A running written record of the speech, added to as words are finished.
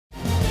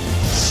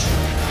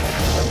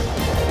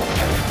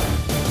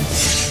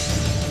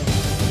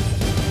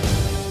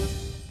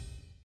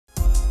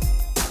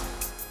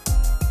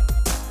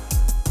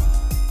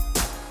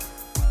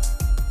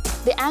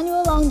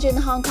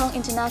Longines Hong Kong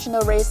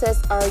international races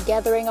are a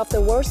gathering of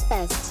the world's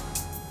best.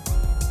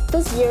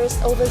 This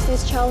year's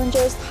overseas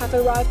challengers have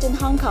arrived in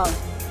Hong Kong.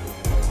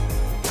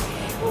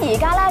 而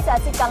家咧就係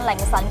接近凌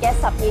晨嘅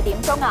12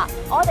點鐘啊！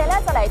我哋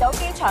咧就嚟到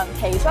機場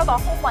其中一個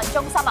空運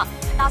中心啊！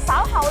嗱，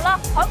稍後啦，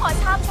海外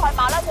參賽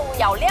馬咧就會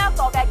由呢一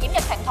個嘅檢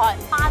疫平台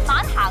慢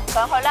慢行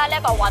上去咧呢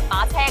一個運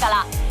馬車㗎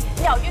啦。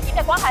咁由於檢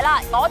疫關係啦，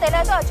我哋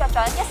咧都係着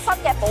上一身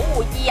嘅保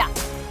護衣啊！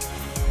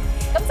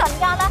咁陣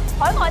間咧，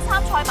海外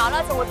參賽馬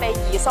咧就會被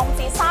移送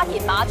至沙田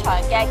馬場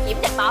嘅檢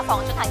疫馬房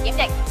進行檢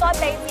疫，再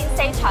備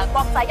戰4場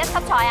國際1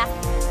級賽啊！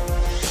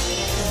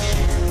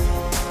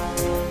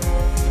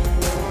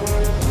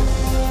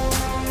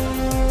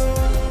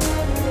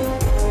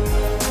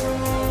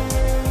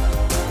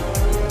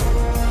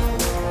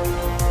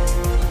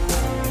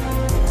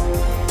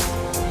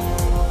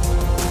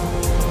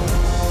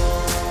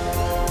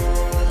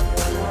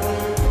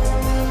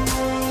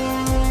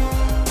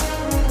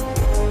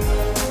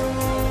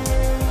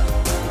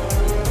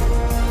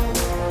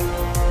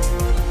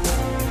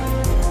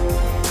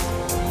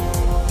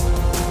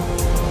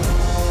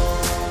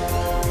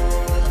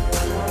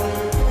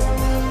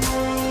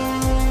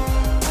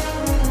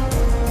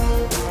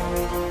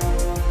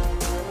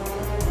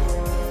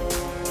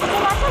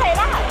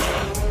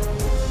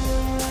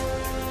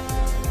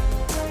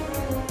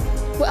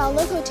 Will our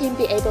local team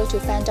be able to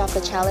fend off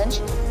the challenge?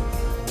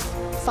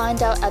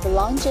 Find out at the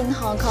Longines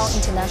Hong Kong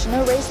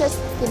International Races,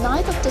 the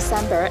 9th of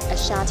December at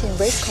Shatin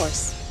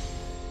Racecourse.